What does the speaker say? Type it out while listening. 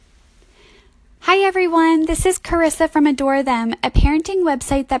Hi everyone, this is Carissa from Adore Them, a parenting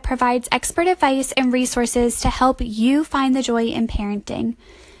website that provides expert advice and resources to help you find the joy in parenting.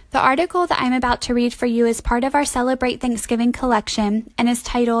 The article that I'm about to read for you is part of our Celebrate Thanksgiving collection and is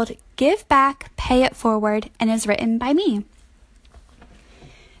titled Give Back, Pay It Forward and is written by me.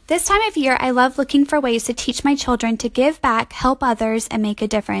 This time of year, I love looking for ways to teach my children to give back, help others, and make a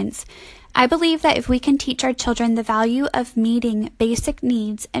difference. I believe that if we can teach our children the value of meeting basic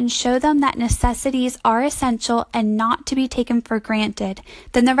needs and show them that necessities are essential and not to be taken for granted,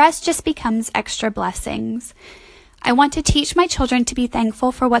 then the rest just becomes extra blessings. I want to teach my children to be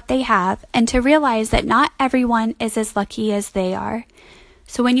thankful for what they have and to realize that not everyone is as lucky as they are.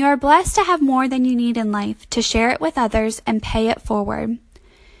 So when you are blessed to have more than you need in life, to share it with others and pay it forward.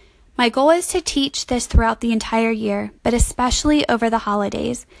 My goal is to teach this throughout the entire year, but especially over the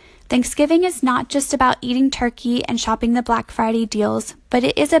holidays. Thanksgiving is not just about eating turkey and shopping the Black Friday deals, but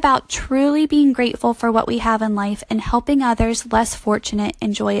it is about truly being grateful for what we have in life and helping others less fortunate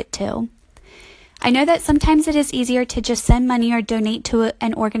enjoy it too. I know that sometimes it is easier to just send money or donate to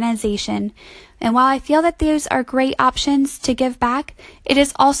an organization, and while I feel that those are great options to give back, it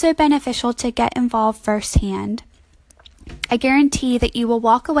is also beneficial to get involved firsthand. I guarantee that you will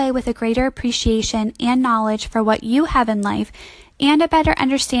walk away with a greater appreciation and knowledge for what you have in life and a better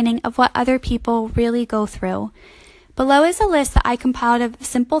understanding of what other people really go through. Below is a list that I compiled of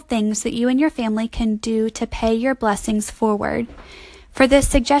simple things that you and your family can do to pay your blessings forward. For the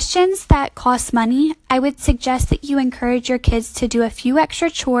suggestions that cost money, I would suggest that you encourage your kids to do a few extra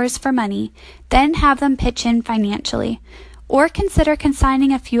chores for money, then have them pitch in financially. Or consider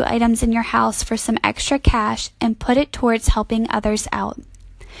consigning a few items in your house for some extra cash and put it towards helping others out.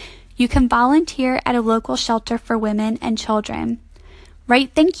 You can volunteer at a local shelter for women and children.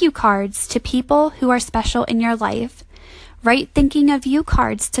 Write thank you cards to people who are special in your life. Write thinking of you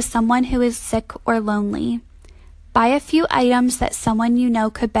cards to someone who is sick or lonely. Buy a few items that someone you know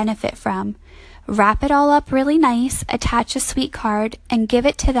could benefit from. Wrap it all up really nice, attach a sweet card, and give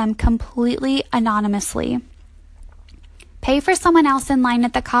it to them completely anonymously. Pay for someone else in line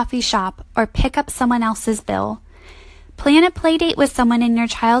at the coffee shop or pick up someone else's bill. Plan a play date with someone in your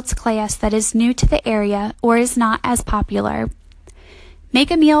child's class that is new to the area or is not as popular. Make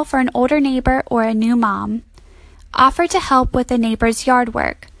a meal for an older neighbor or a new mom. Offer to help with a neighbor's yard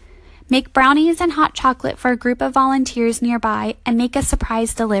work. Make brownies and hot chocolate for a group of volunteers nearby and make a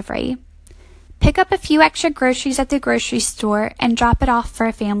surprise delivery. Pick up a few extra groceries at the grocery store and drop it off for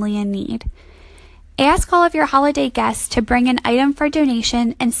a family in need. Ask all of your holiday guests to bring an item for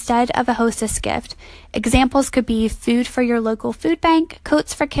donation instead of a hostess gift. Examples could be food for your local food bank,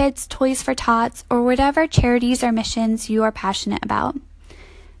 coats for kids, toys for tots, or whatever charities or missions you are passionate about.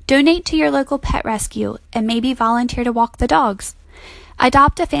 Donate to your local pet rescue and maybe volunteer to walk the dogs.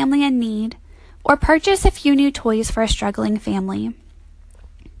 Adopt a family in need, or purchase a few new toys for a struggling family.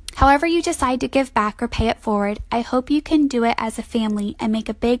 However you decide to give back or pay it forward, I hope you can do it as a family and make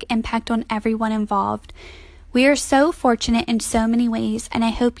a big impact on everyone involved. We are so fortunate in so many ways, and I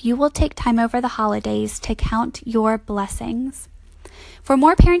hope you will take time over the holidays to count your blessings. For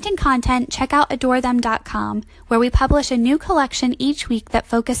more parenting content, check out adorethem.com, where we publish a new collection each week that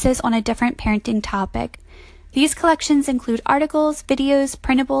focuses on a different parenting topic. These collections include articles, videos,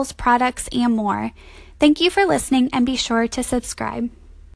 printables, products, and more. Thank you for listening, and be sure to subscribe.